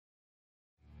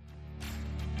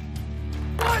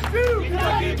2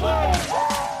 Kentucky Blue.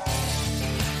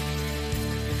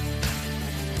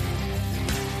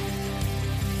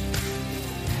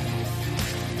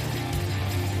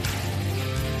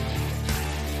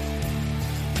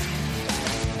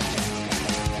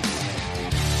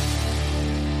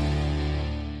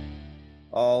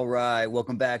 All right.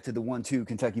 Welcome back to the 1-2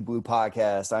 Kentucky Blue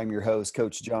podcast. I'm your host,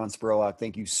 Coach John Spurlock.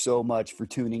 Thank you so much for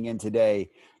tuning in today.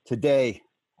 Today,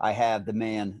 I have the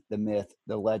man, the myth,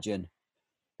 the legend,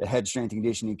 the head strength and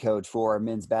conditioning coach for our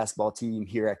men's basketball team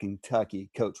here at Kentucky,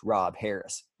 Coach Rob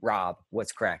Harris. Rob,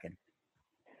 what's cracking?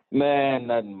 Man,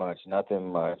 nothing much.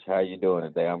 How you doing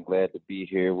today? I'm glad to be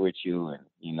here with you. And,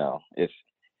 it's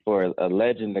for a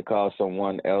legend to call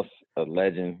someone else a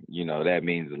legend, that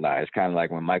means a lot. It's kind of like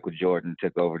when Michael Jordan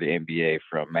took over the NBA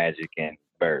from Magic and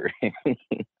Bird.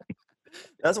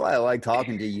 That's why I like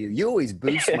talking to you. You always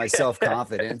boost my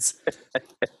self-confidence.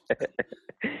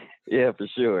 Yeah, for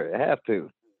sure. I have to.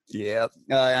 Yeah.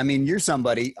 You're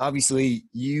somebody. Obviously,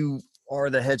 you are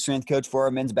the head strength coach for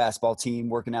our men's basketball team,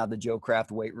 working out of the Joe Craft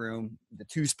weight room. The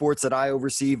two sports that I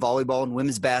oversee, volleyball and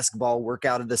women's basketball, work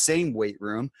out of the same weight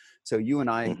room. So you and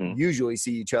I usually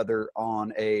see each other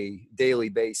on a daily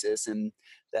basis, and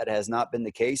that has not been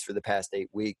the case for the past 8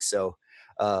 weeks. So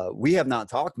we have not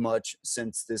talked much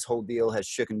since this whole deal has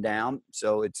shooken down.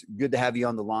 So it's good to have you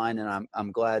on the line, and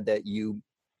I'm glad that you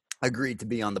agreed to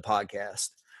be on the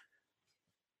podcast.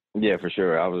 Yeah, for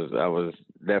sure. I was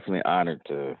definitely honored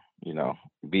to,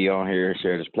 be on here and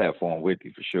share this platform with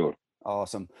you for sure.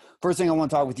 Awesome. First thing I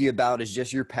want to talk with you about is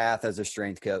just your path as a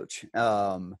strength coach.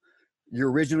 You're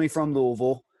originally from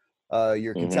Louisville.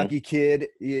 You're a Kentucky kid.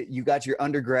 You got your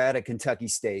undergrad at Kentucky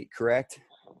State, correct?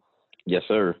 Yes,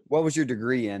 sir. What was your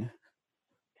degree in?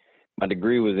 My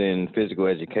degree was in physical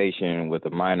education with a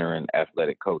minor in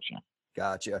athletic coaching.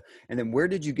 Gotcha. And then where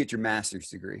did you get your master's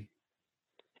degree?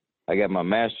 I got my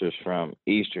master's from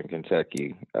Eastern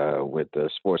Kentucky with a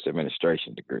sports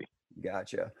administration degree.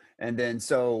 Gotcha. And then,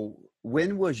 so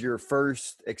when was your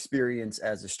first experience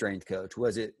as a strength coach?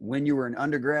 Was it when you were an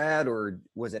undergrad, or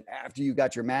was it after you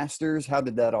got your master's? How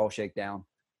did that all shake down?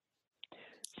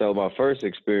 So my first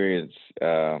experience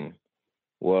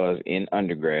was in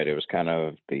undergrad. It was kind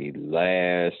of the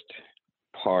last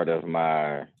part of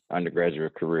my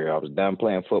undergraduate career. I was done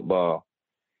playing football.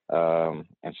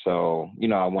 And so,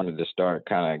 I wanted to start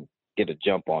kind of get a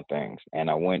jump on things. And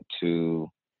I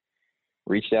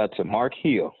reached out to Mark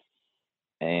Hill.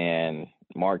 And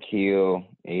Mark Hill,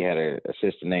 he had an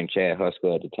assistant named Chad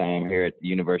Huskell at the time here at the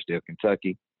University of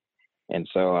Kentucky. And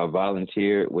so I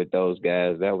volunteered with those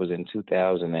guys. That was in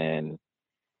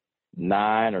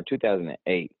 2009 or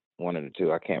 2008, one of the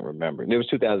two. I can't remember. It was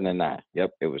 2009.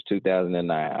 Yep, it was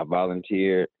 2009. I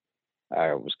volunteered.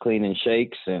 I was cleaning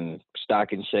shakes and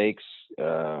stocking shakes,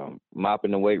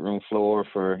 mopping the weight room floor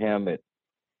for him at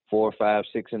 4, 5,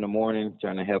 6 in the morning,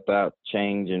 trying to help out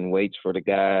changing weights for the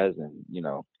guys and,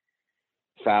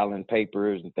 filing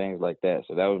papers and things like that.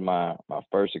 So that was my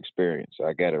first experience. So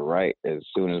I got it right as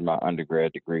soon as my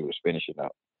undergrad degree was finishing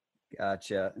up.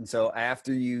 Gotcha. And so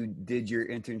after you did your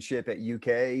internship at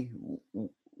UK,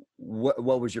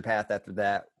 what was your path after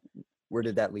that? Where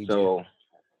did that lead you?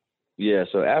 Yeah,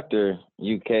 so after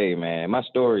UK, man, my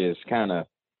story is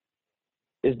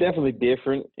it's definitely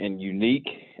different and unique.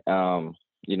 I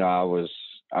was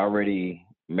already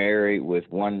married with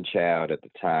one child at the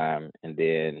time, and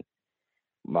then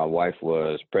my wife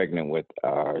was pregnant with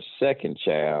our second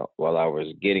child while I was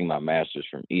getting my master's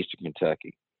from Eastern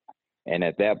Kentucky. And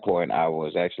at that point, I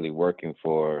was actually working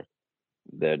for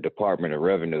the Department of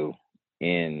Revenue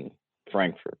in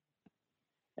Frankfurt.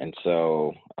 And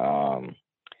so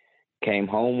came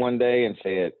home one day and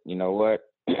said, you know what,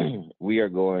 we are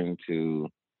going to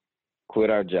quit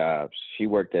our jobs. She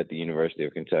worked at the University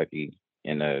of Kentucky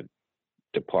in a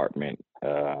department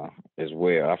as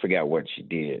well. I forgot what she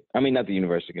did. I mean, not the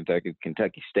University of Kentucky,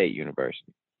 Kentucky State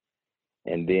University.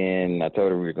 And then I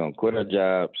told her we were going to quit our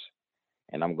jobs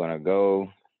and I'm going to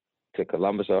go to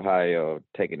Columbus, Ohio,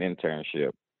 take an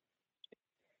internship.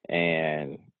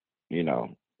 And,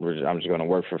 I'm just going to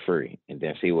work for free and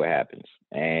then see what happens.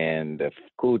 And the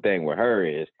cool thing with her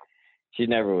is she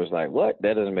never was like, what?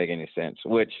 That doesn't make any sense,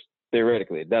 which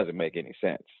theoretically it doesn't make any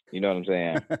sense. You know what I'm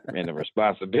saying? In the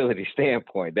responsibility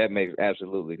standpoint, that makes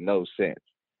absolutely no sense.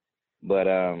 But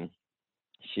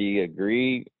she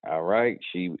agreed. All right.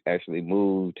 She actually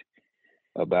moved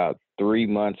about 3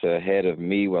 months ahead of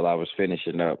me while I was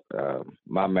finishing up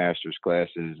my master's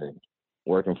classes and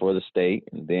working for the state.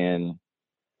 And then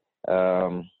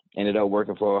ended up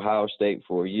working for Ohio State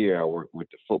for a year. I worked with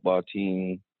the football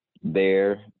team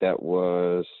there. That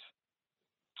was,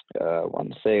 I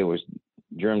want to say it was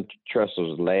Jim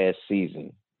Tressel's last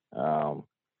season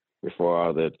before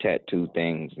all the tattoo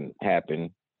things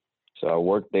happened. So I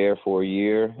worked there for a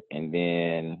year, and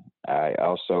then I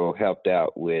also helped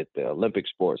out with the Olympic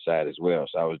sports side as well.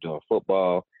 So I was doing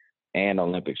football and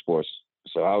Olympic sports.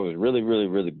 So I was really, really,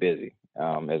 really busy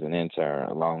as an intern,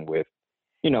 along with,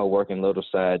 working little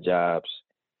side jobs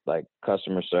like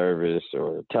customer service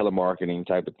or telemarketing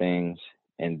type of things.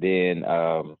 And then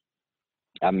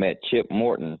I met Chip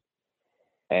Morton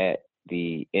at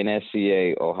the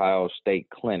NSCA Ohio State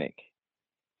Clinic.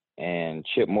 And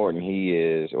Chip Morton,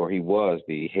 he was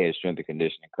the head strength and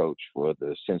conditioning coach for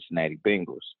the Cincinnati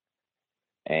Bengals.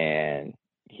 And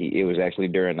it was actually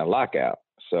during the lockout.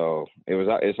 So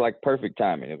it's like perfect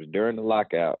timing. It was during the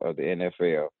lockout of the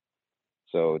NFL.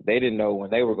 So they didn't know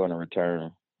when they were going to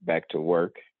return back to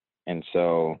work. And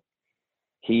so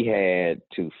he had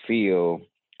to fill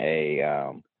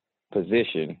a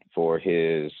position for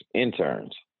his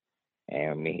interns.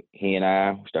 And he and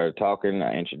I started talking.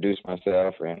 I introduced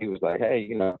myself, and he was like, "Hey,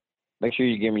 make sure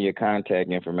you give me your contact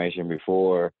information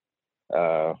before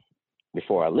I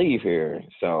leave here."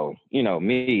 So,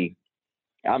 me,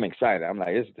 I'm excited. I'm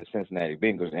like, this is the Cincinnati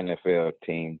Bengals NFL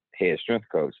team head strength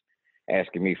coach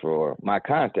asking me for my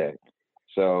contact.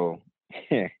 So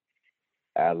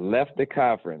I left the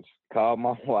conference, called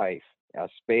my wife. I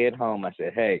sped home. I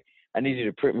said, "Hey, I need you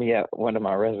to print me out one of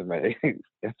my resumes."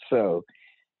 And so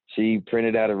she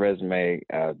printed out a resume,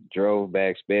 drove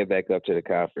back, sped back up to the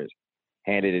conference,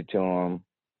 handed it to him.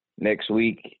 Next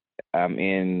week, I'm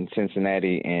in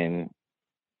Cincinnati in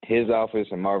his office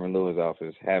and Marvin Lewis'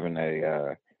 office having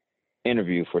a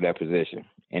interview for that position.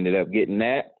 Ended up getting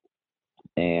that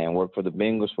and worked for the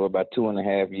Bengals for about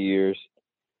 2.5 years.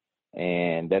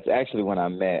 And that's actually when I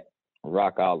met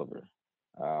Rock Oliver.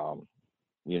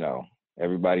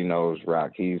 Everybody knows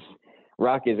Rock.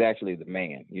 Rock is actually the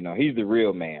man. He's the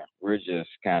real man. We're just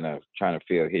kind of trying to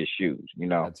fill his shoes.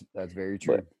 That's very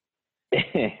true.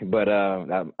 But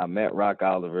I met Rock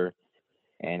Oliver,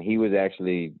 and he was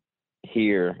actually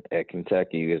here at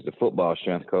Kentucky as the football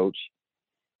strength coach.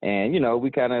 And we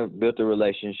kind of built a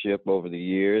relationship over the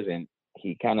years. And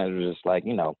he kind of was just like,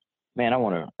 man, I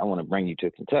want to bring you to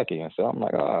Kentucky. And so I'm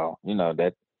like, oh,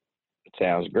 that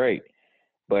sounds great.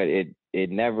 But it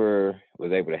never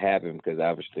was able to happen because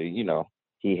obviously,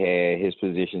 he had his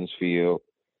positions filled.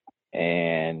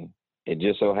 And it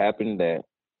just so happened that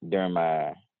during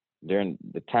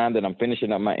the time that I'm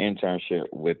finishing up my internship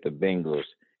with the Bengals,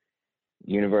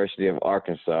 University of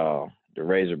Arkansas, the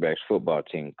Razorbacks football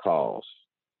team calls.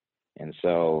 And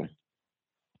so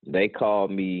they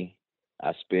called me.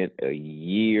 I spent a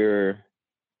year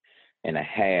and a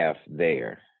half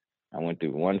there. I went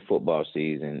through one football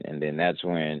season, and then that's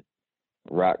when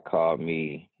Rock called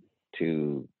me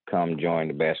to come join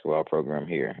the basketball program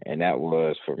here. And that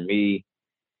was, for me,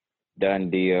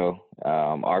 done deal.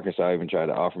 Arkansas even tried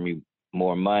to offer me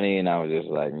more money, and I was just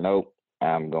like, nope,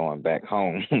 I'm going back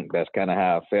home. That's kind of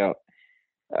how I felt.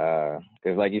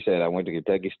 Because like you said, I went to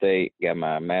Kentucky State, got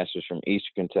my master's from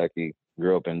Eastern Kentucky,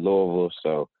 grew up in Louisville.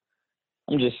 So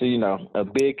I'm just, a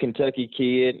big Kentucky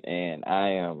kid, and I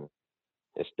am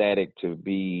ecstatic to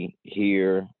be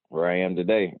here where I am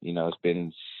today. It's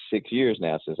been 6 years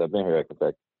now since I've been here at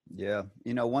Kentucky. Yeah.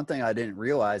 One thing I didn't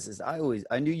realize is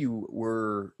I knew you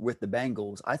were with the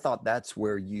Bengals. I thought that's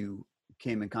where you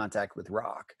came in contact with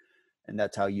Rock, and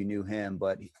that's how you knew him.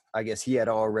 But I guess he had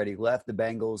already left the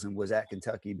Bengals and was at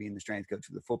Kentucky being the strength coach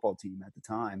of the football team at the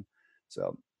time.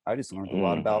 So I just learned a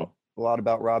lot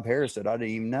about Rob Harris that I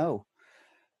didn't even know.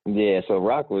 Yeah. So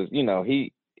Rock was,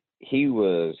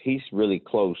 he's really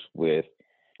close with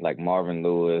like Marvin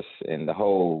Lewis and the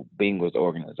whole Bengals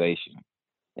organization.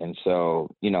 And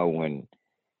so, when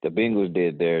the Bengals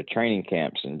did their training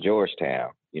camps in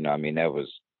Georgetown, that was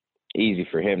easy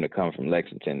for him to come from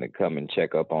Lexington to come and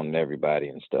check up on everybody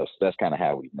and stuff. So that's kind of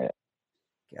how we met.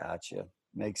 Gotcha.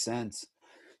 Makes sense.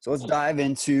 So let's dive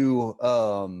into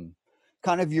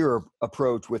kind of your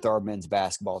approach with our men's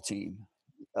basketball team.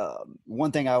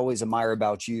 One thing I always admire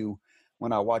about you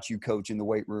when I watch you coach in the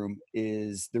weight room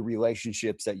is the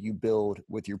relationships that you build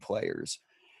with your players.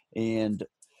 And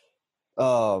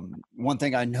one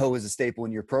thing I know is a staple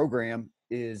in your program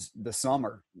is the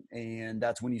summer. And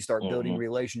that's when you start building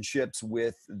relationships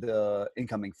with the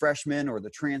incoming freshmen or the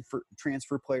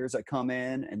transfer players that come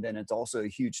in. And then it's also a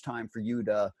huge time for you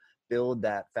to build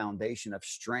that foundation of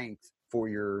strength for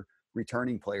your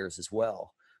returning players as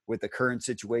well. With the current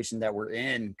situation that we're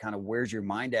in, kind of where's your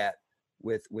mind at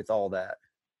with all that?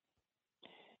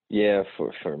 Yeah,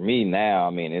 for me now,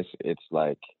 it's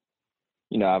like,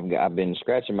 I've been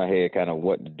scratching my head kind of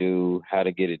what to do, how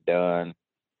to get it done.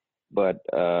 But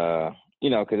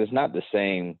because it's not the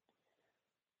same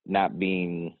not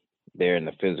being there in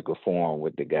the physical form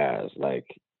with the guys. Like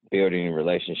building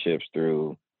relationships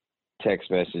through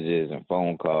text messages and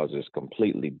phone calls is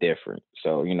completely different.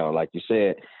 So, like you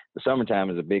said, the summertime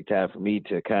is a big time for me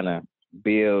to kind of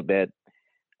build that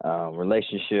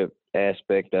relationship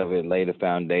aspect of it, lay the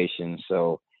foundation.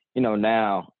 So,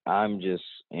 now I'm just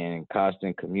in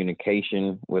constant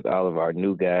communication with all of our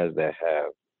new guys that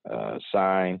have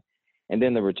signed, and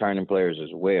then the returning players as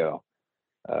well.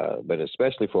 But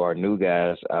especially for our new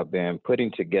guys, I've been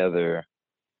putting together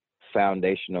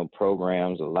foundational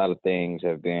programs. A lot of things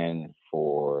have been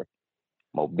for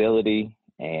mobility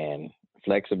and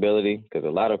flexibility, because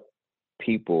a lot of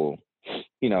people,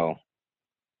 they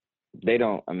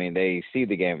see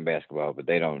the game of basketball, but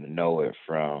they don't know it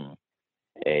from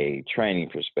a training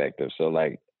perspective. So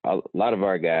like a lot of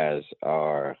our guys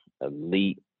are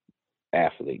elite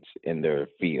athletes in their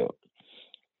field.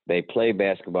 They play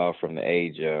basketball from the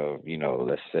age of,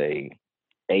 let's say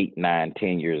 8, 9,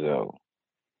 10 years old.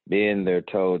 Then they're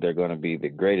told they're going to be the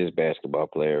greatest basketball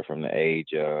player from the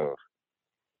age of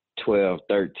 12,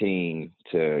 13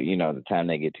 to, the time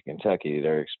they get to Kentucky.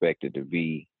 They're expected to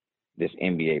be this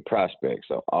NBA prospect.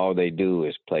 So all they do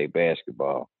is play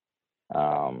basketball.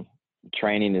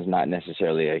 Training is not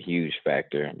necessarily a huge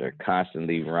factor. They're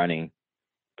constantly running,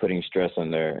 putting stress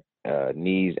on their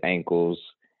knees, ankles,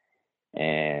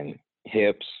 and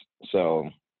hips. So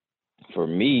for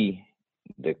me,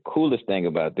 the coolest thing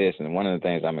about this, and one of the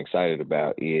things I'm excited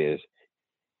about, is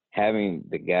having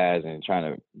the guys and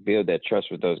trying to build that trust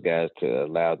with those guys to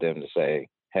allow them to say,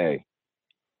 hey,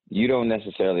 you don't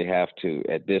necessarily have to,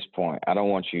 at this point, I don't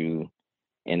want you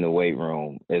in the weight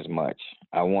room as much.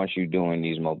 I want you doing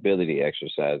these mobility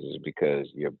exercises because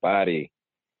your body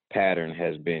pattern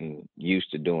has been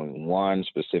used to doing one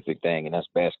specific thing, and that's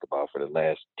basketball for the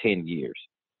last 10 years.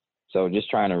 So just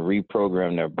trying to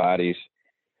reprogram their bodies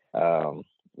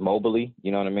mobily,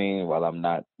 you know what I mean, while I'm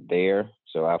not there.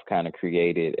 So I've kind of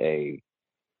created a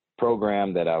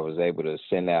program that I was able to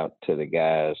send out to the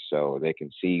guys so they can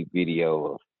see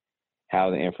video of how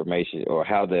the information or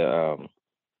how the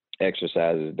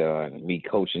exercise is done, me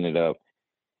coaching it up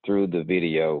through the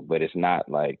video, but it's not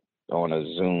like on a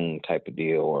Zoom type of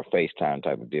deal or a FaceTime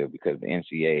type of deal because the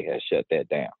NCAA has shut that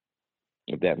down,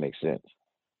 if that makes sense.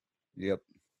 Yep.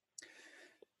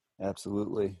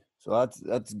 Absolutely. So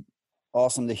that's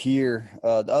awesome to hear.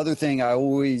 The other thing, I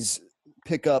always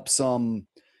pick up some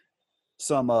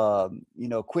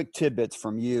quick tidbits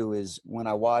from you is when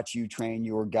I watch you train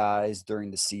your guys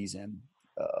during the season,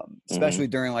 especially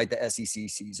during like the SEC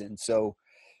season. So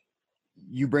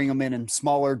you bring them in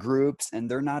smaller groups and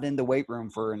they're not in the weight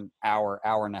room for an hour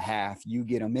and a half. You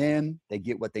get them in, they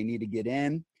get what they need to get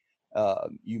in.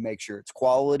 You make sure it's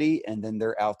quality, and then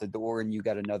they're out the door and you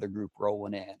got another group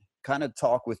rolling in. Kind of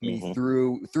talk with me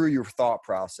through your thought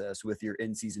process with your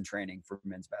in-season training for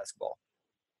men's basketball.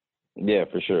 Yeah,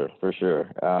 for sure.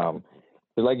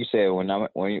 But like you said,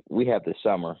 when we have the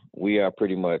summer, we are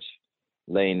pretty much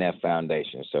laying that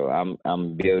foundation. So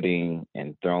I'm building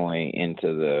and throwing into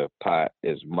the pot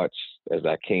as much as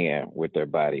I can with their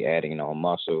body, adding on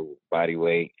muscle, body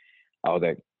weight, all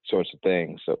that sorts of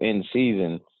things. So in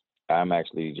season, I'm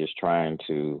actually just trying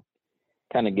to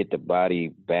kind of get the body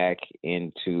back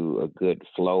into a good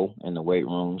flow in the weight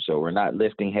room. So we're not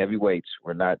lifting heavy weights.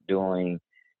 We're not doing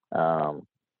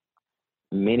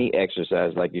many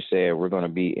exercises. Like you said, we're going to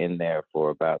be in there for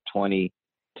about 20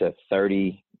 to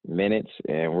 30 minutes,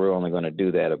 and we're only going to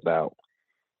do that about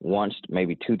once,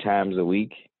 maybe 2 times a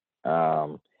week.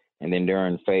 And then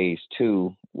during phase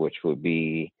 2, which would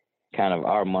be kind of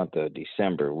our month of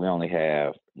December, we only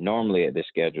have, normally the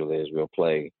schedule is we'll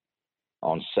play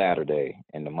on Saturday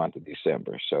in the month of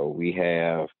December. So we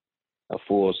have a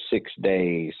full 6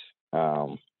 days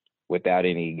without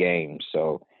any games.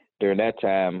 So during that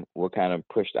time, we'll kind of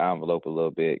push the envelope a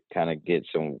little bit, kind of get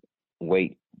some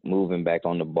weight moving back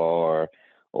on the bar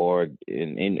or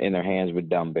in their hands with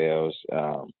dumbbells.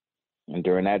 And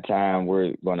during that time,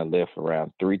 we're going to lift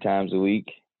around 3 times a week.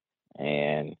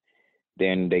 And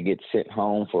then they get sent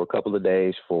home for a couple of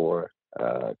days for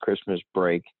Christmas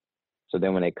break. So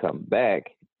then when they come back,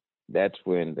 that's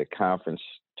when the conference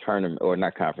tournament, or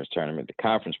not conference tournament, the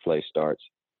conference play starts.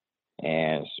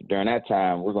 And so during that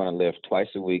time, we're going to lift twice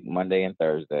a week, Monday and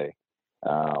Thursday.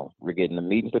 We're getting the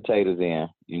meat and potatoes in.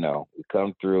 We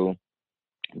come through.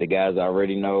 The guys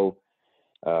already know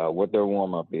what their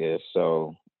warm-up is,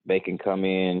 so they can come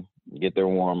in, get their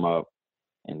warm-up,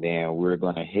 and then we're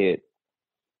going to hit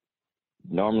 –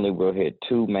 normally we'll hit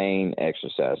 2 main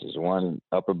exercises, one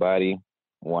upper body,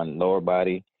 one lower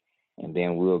body, and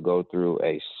then we'll go through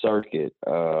a circuit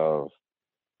of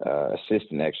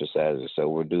assistant exercises. So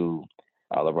we'll do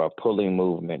all of our pulling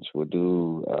movements. We'll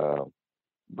do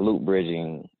glute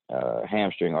bridging,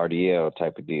 hamstring RDL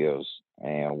type of deals,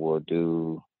 and we'll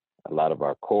do a lot of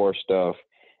our core stuff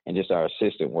and just our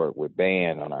assistant work with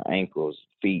band on our ankles,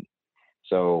 feet.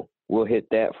 So we'll hit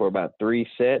that for about 3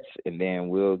 sets, and then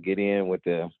we'll get in with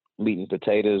the meat and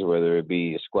potatoes, whether it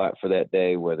be a squat for that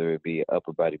day, whether it be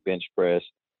upper body bench press,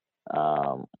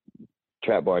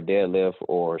 trap bar deadlift,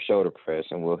 or shoulder press,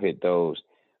 and we'll hit those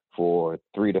for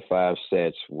 3 to 5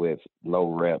 sets with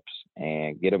low reps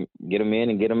and get them in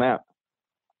and get them out.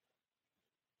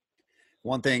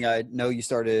 One thing I know you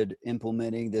started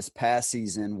implementing this past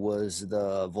season was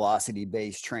the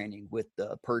velocity-based training with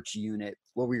the perch unit.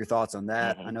 What were your thoughts on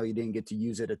that? Mm-hmm. I know you didn't get to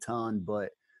use it a ton, but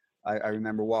I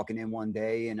remember walking in one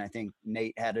day, and I think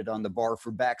Nate had it on the bar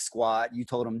for back squat. You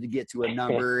told him to get to a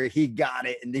number. He got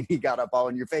it, and then he got up all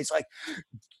in your face like,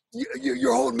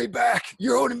 you're holding me back.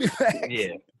 You're holding me back.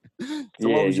 Yeah. So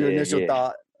what was your initial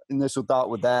thought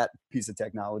with that piece of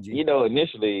technology? You know,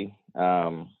 initially,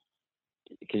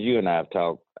 because you and I have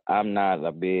talked, I'm not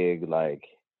a big like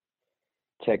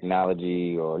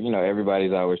technology, or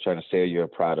everybody's always trying to sell you a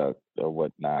product or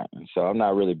whatnot, and so I'm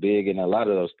not really big in a lot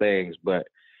of those things. But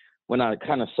when I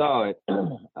kind of saw it,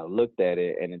 I looked at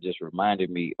it, and it just reminded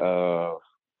me of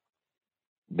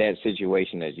that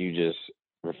situation that you just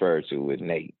referred to with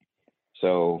Nate.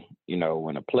 So,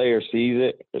 when a player sees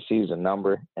it or sees a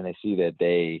number and they see that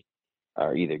they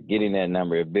are either getting that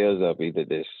number, it builds up either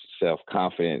this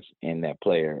self-confidence in that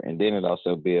player, and then it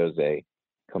also builds a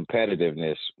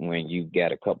competitiveness when you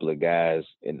got a couple of guys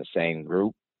in the same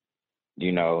group,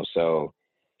 so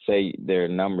say their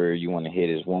number you want to hit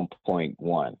is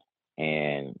 1.1,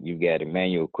 and you got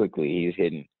Emmanuel Quickly, he's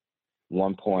hitting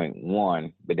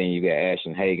 1.1, but then you got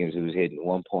Ashton Hagans who's hitting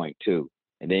 1.2.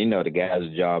 And then, the guys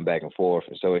are jawing back and forth.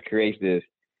 And so it creates this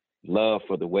love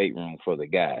for the weight room for the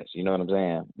guys. You know what I'm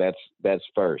saying? That's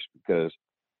first, because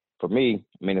for me,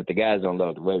 if the guys don't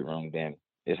love the weight room, then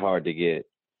it's hard to get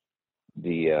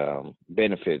the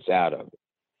benefits out of it.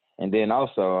 And then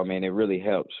also, it really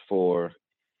helps for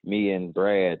me and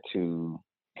Brad to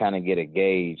kind of get a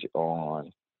gauge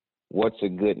on what's a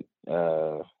good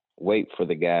weight for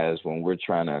the guys when we're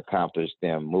trying to accomplish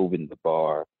them moving the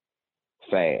bar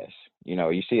fast.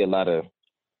 You see a lot of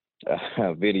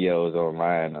videos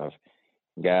online of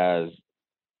guys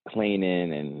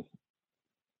cleaning and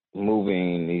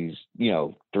moving these,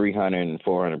 300 and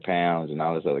 400 pounds and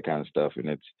all this other kind of stuff. And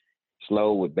it's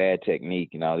slow with bad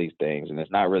technique and all these things. And it's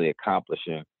not really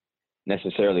accomplishing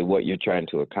necessarily what you're trying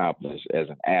to accomplish as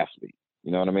an athlete.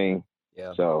 You know what I mean?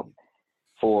 Yeah. So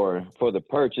for the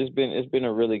perch, it's been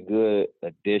a really good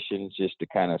addition just to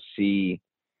kind of see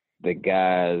the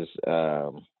guys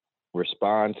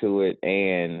respond to it,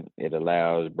 and it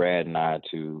allows Brad and I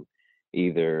to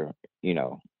either,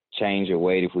 change a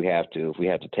weight if we have to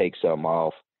take something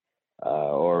off,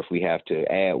 or if we have to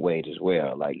add weight as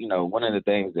well. Like, one of the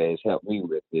things that has helped me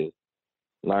with is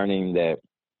learning that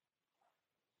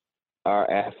our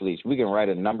athletes, we can write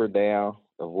a number down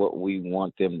of what we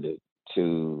want them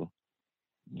to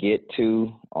get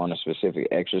to on a specific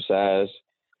exercise,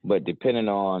 but depending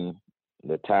on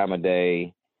the time of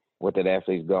day, what that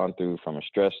athlete's gone through from a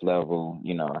stress level,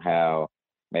 how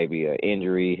maybe an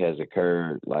injury has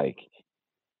occurred, like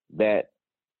that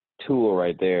tool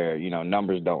right there,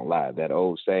 numbers don't lie, that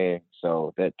old saying.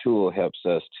 So that tool helps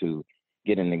us to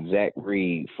get an exact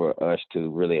read for us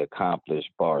to really accomplish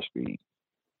bar speed.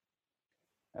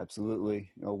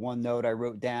 Absolutely. One note I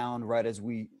wrote down right as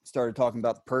we started talking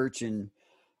about the perch, and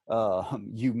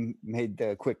you made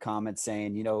the quick comment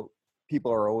saying,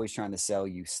 people are always trying to sell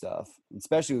you stuff,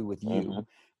 especially with you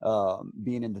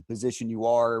being in the position you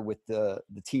are with the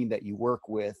team that you work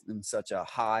with in such a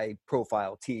high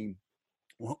profile team.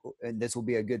 And this will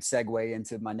be a good segue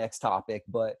into my next topic,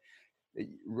 but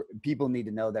people need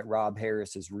to know that Rob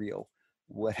Harris is real.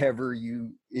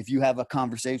 If you have a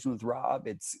conversation with Rob,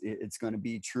 it's going to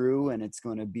be true and it's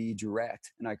going to be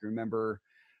direct. And I can remember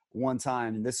one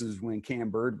time, and this is when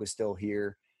Cam Bird was still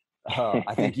here.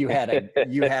 I think you had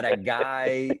a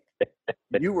guy,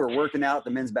 you were working out the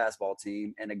men's basketball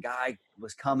team, and a guy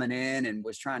was coming in and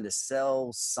was trying to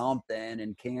sell something,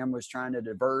 and Cam was trying to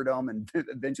divert him, and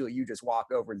eventually you just walk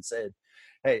over and said,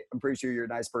 "Hey, I'm pretty sure you're a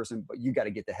nice person, but you got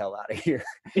to get the hell out of here."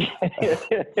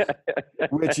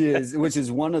 which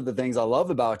is one of the things I love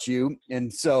about you.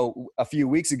 And so a few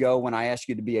weeks ago, when I asked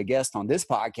you to be a guest on this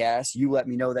podcast, you let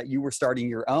me know that you were starting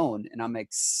your own, and I'm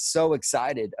so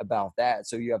excited about that.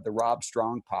 So you have the Rob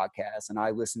Strong podcast, and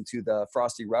I listened to the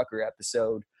Frosty Rucker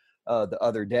episode the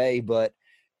other day, but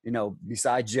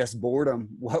besides just boredom,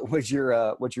 what's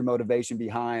your motivation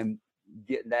behind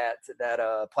getting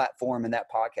that platform and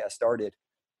that podcast started?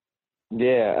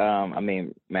 Yeah, I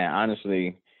mean, man,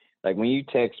 honestly, like when you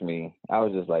text me, I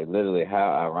was just like, literally,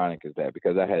 how ironic is that?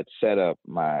 Because I had set up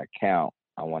my account,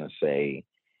 I want to say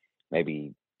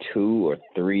maybe 2 or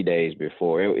 3 days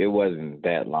before. It wasn't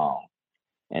that long.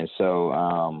 And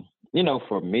so,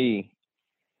 for me,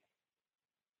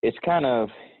 it's kind of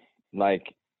like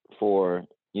for,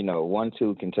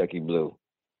 1-2 Kentucky Blue.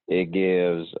 It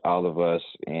gives all of us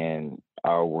in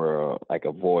our world like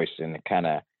a voice and a kind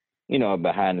of, a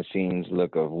behind the scenes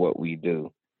look of what we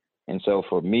do. And so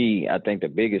for me, I think the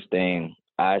biggest thing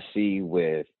I see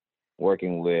with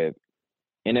working with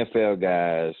NFL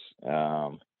guys,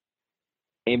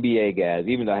 NBA guys,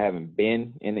 even though I haven't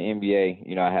been in the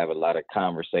NBA, I have a lot of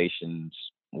conversations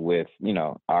with,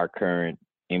 our current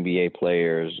NBA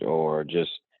players or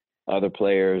just other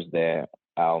players that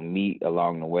I'll meet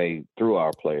along the way through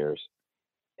our players.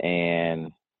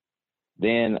 And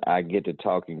then I get to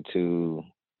talking to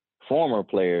former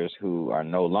players who are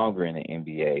no longer in the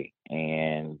NBA,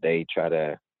 and they try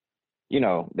to,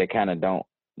 they kind of don't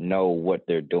know what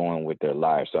they're doing with their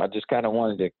lives. So I just kind of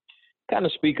wanted to kind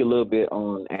of speak a little bit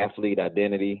on athlete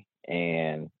identity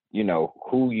and,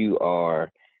 who you are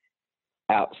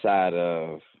outside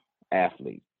of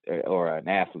athlete or an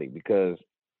athlete, because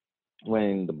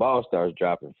when the ball starts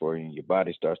dropping for you and your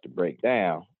body starts to break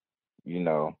down,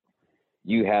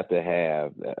 you have to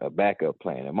have a backup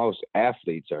plan. And most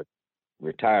athletes are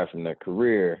retired from their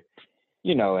career,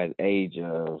 at the age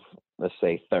of, let's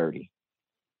say, 30.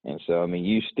 And so, I mean,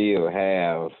 you still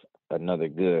have another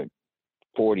good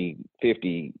 40,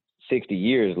 50, 60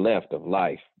 years left of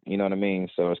life. You know what I mean?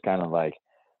 So it's kind of like,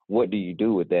 what do you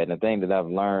do with that? And the thing that I've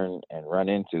learned and run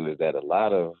into is that a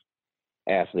lot of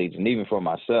athletes, and even for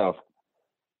myself,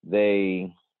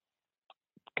 they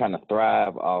kind of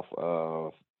thrive off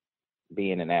of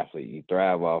being an athlete. You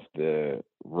thrive off the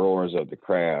roars of the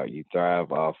crowd. You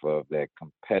thrive off of that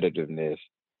competitiveness.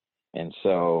 And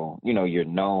so, you're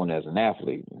known as an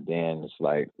athlete. Then it's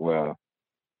like, well,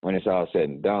 when it's all said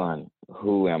and done,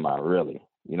 who am I really?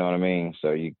 You know what I mean?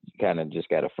 So you kind of just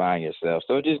got to find yourself.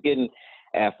 So just getting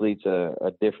athletes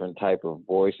a different type of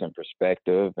voice and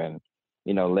perspective, and,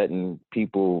 letting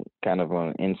people kind of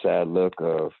an inside look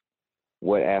of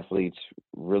what athletes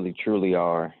really truly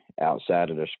are outside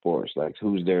of their sports, like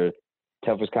who's their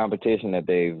toughest competition that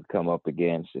they've come up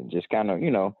against, and just kind of,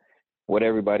 what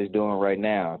everybody's doing right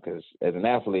now. Because as an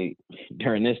athlete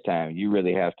during this time, you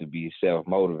really have to be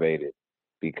self-motivated,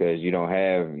 because you don't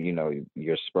have,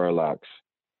 your Spurlocks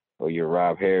or your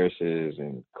Rob Harrises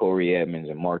and Corey Edmonds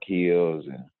and Mark Hills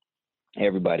and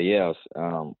everybody else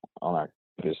on our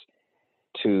campus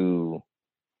to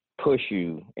push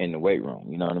you in the weight room.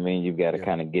 You know what I mean? You've got to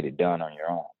kind of get it done on your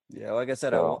own. Yeah, like I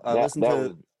said, So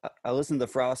I listened to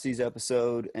Frosty's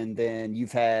episode, and then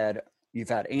you've had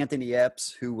Anthony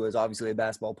Epps, who was obviously a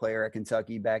basketball player at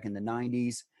Kentucky back in the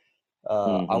 90s.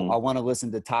 I want to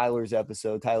listen to Tyler's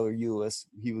episode, Tyler Eulis.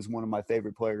 He was one of my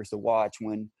favorite players to watch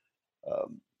when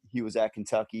he was at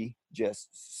Kentucky.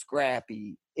 Just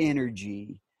scrappy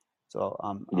energy. So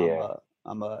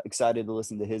I'm excited to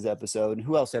listen to his episode. And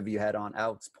who else have you had on?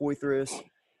 Alex Poythress?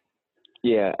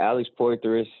 Yeah, Alex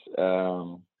Poythress.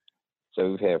 So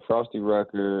we've had Frosty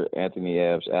Rucker, Anthony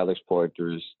Epps, Alex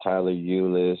Poythress, Tyler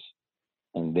Eulis,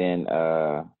 and then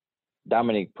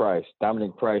Dominique Price.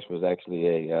 Dominique Price was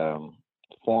actually a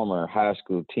former high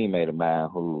school teammate of mine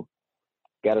who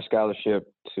got a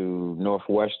scholarship to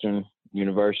Northwestern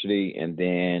University, and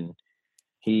then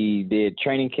he did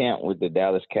training camp with the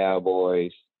Dallas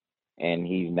Cowboys, and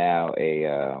he's now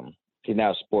a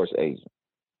sports agent.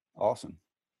 Awesome.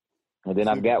 And then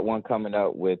I've got one coming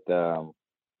up with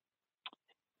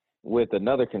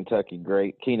another Kentucky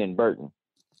great, Keenan Burton.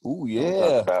 Ooh, yeah.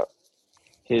 Talk about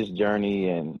his journey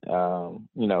and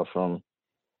from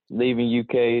leaving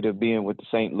UK to being with the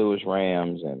St. Louis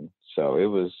Rams, and so it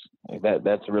was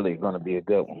that's really going to be a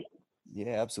good one.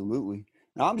 Yeah, absolutely.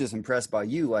 And I'm just impressed by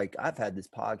you. Like, I've had this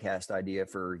podcast idea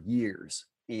for years,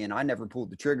 and I never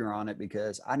pulled the trigger on it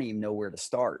because I didn't even know where to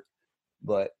start.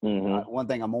 But one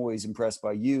thing I'm always impressed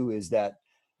by you is that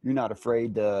you're not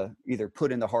afraid to either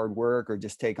put in the hard work or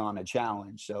just take on a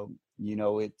challenge. So,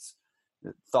 it's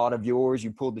the thought of yours,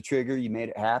 you pulled the trigger, you made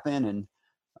it happen. And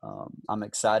I'm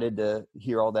excited to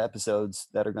hear all the episodes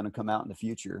that are going to come out in the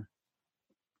future.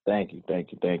 Thank you.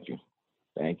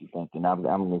 And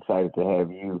I'm excited to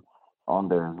have you on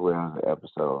there as well in the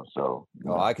episode. So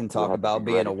I can talk about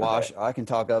being I can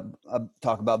talk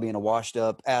about being a washed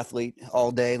up athlete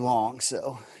all day long.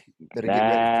 So Better Nah, get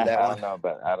ready for that I one. don't know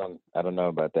about I don't know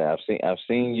about that. I've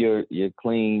seen your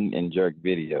clean and jerk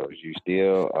videos. You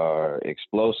still are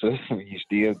explosive. You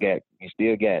still got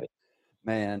it.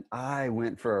 Man, I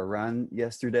went for a run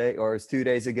yesterday, or it's 2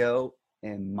 days ago,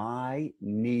 and my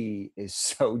knee is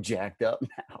so jacked up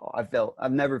now.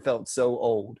 I've never felt so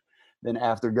old than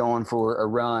after going for a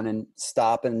run and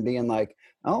stopping and being like,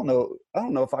 I don't know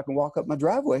if I can walk up my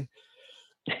driveway.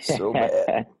 So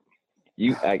bad.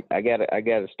 I got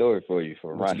a story for you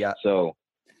for What you running. got? So,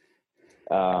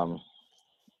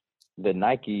 the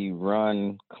Nike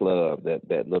Run Club,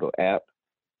 that little app.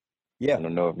 Yeah. I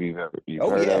don't know if you've Oh,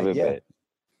 heard yeah, of it, yeah. but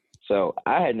so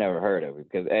I had never heard of it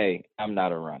because I'm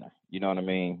not a runner. You know what I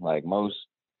mean? Like most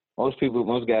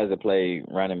guys that play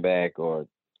running back or,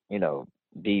 you know,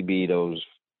 DB, those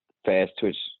fast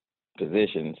twitch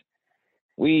positions,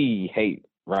 we hate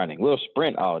running. We'll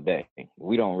sprint all day.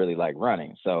 We don't really like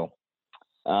running. So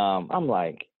I'm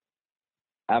like,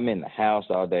 I'm in the house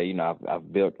all day. You know,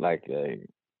 I've built like a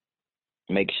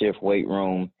makeshift weight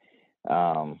room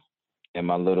in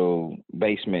my little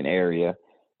basement area.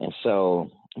 And so,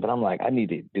 but I'm like, I need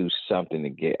to do something to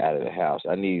get out of the house.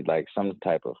 I need like some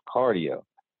type of cardio.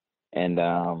 And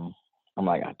I'm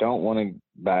like, I don't want to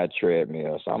buy a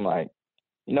treadmill. So I'm like,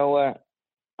 you know what?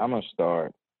 I'm going to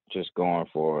start just going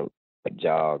for like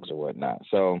jogs or whatnot.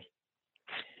 So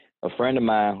a friend of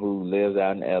mine who lives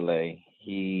out in LA,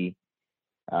 he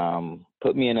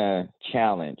put me in a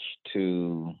challenge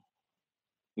to,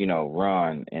 you know,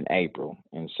 run in April.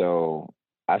 And so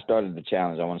I started the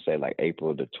challenge, I want to say like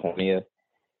April the 20th.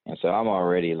 And so I'm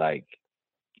already like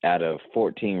out of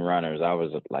 14 runners, I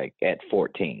was like at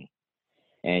 14.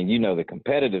 And, you know, the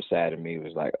competitive side of me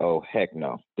was like, oh, heck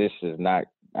no,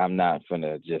 I'm not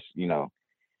finna just, you know,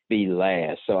 be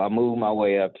last. So I moved my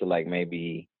way up to like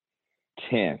maybe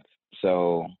 10th.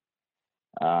 So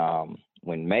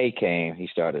when May came, he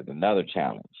started another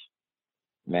challenge.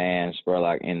 Man,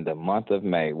 Spurlock, in the month of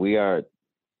May, we are,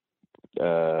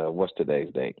 what's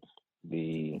today's date?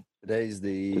 Today's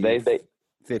the Today's date?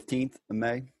 15th of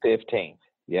May. 15th.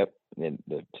 Yep.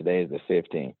 Today is the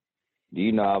 15th. Do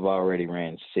you know I've already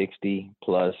ran 60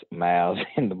 plus miles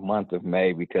in the month of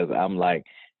May because I'm like,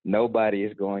 nobody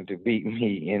is going to beat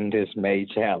me in this May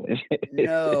challenge.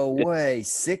 No way.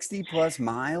 60 plus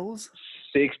miles?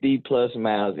 60 plus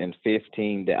miles in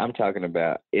 15 days. I'm talking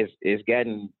about it's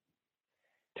gotten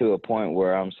to a point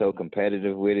where I'm so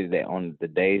competitive with it that on the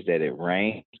days that it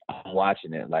rains, I'm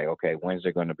watching it like, okay, when's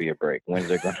there going to be a break? When's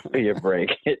there going to be a break?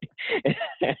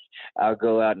 I'll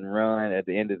go out and run at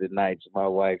the end of the night. So my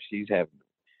wife, she's having to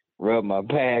rub my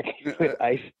back with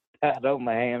ice out on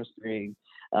my hamstring.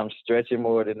 I'm stretching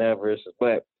more than ever.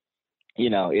 But, you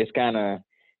know, it's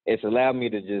allowed me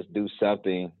to just do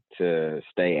something to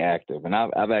stay active. And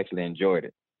I've actually enjoyed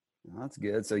it. That's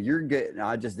good. So you're getting,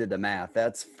 I just did the math.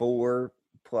 That's 4+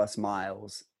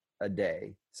 miles a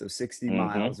day. So 60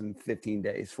 miles in 15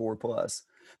 days, 4+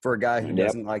 for a guy who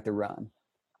doesn't like to run.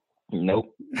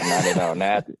 Nope, not at all.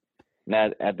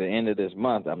 Not at the end of this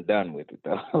month, I'm done with it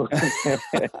though.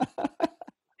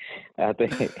 I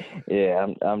think, yeah,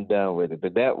 I'm done with it.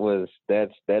 But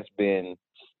that's been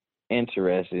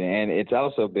interesting, and it's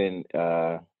also been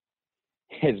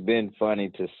it's been funny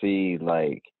to see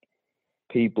like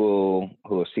people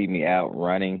who will see me out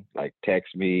running, like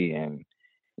text me and,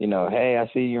 you know, hey,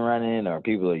 I see you running, or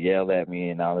people will yell at me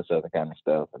and all this other kind of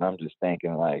stuff. And I'm just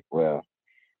thinking like, well,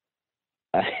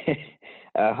 I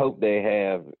hope they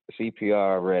have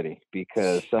CPR ready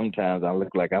because sometimes I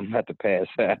look like I'm about to pass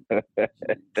out.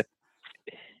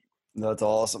 That's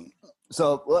awesome.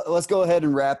 So let's go ahead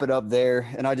and wrap it up there.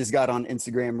 And I just got on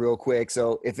Instagram real quick.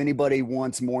 So if anybody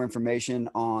wants more information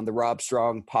on the Rob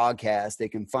Strong podcast, they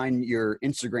can find your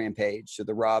Instagram page. So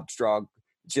the Rob Strong,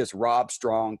 just Rob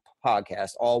Strong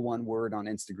podcast, all one word on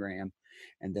Instagram.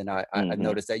 And then I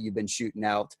noticed that you've been shooting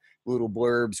out little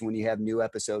blurbs when you have new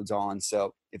episodes on.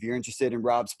 So if you're interested in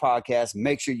Rob's podcast,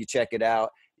 make sure you check it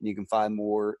out. And you can find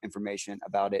more information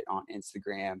about it on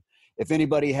Instagram. If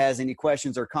anybody has any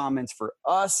questions or comments for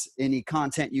us, any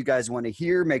content you guys want to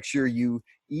hear, make sure you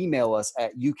email us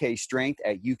at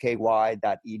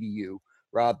ukstrength@uky.edu.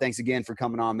 Rob, thanks again for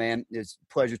coming on, man. It's a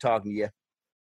pleasure talking to you.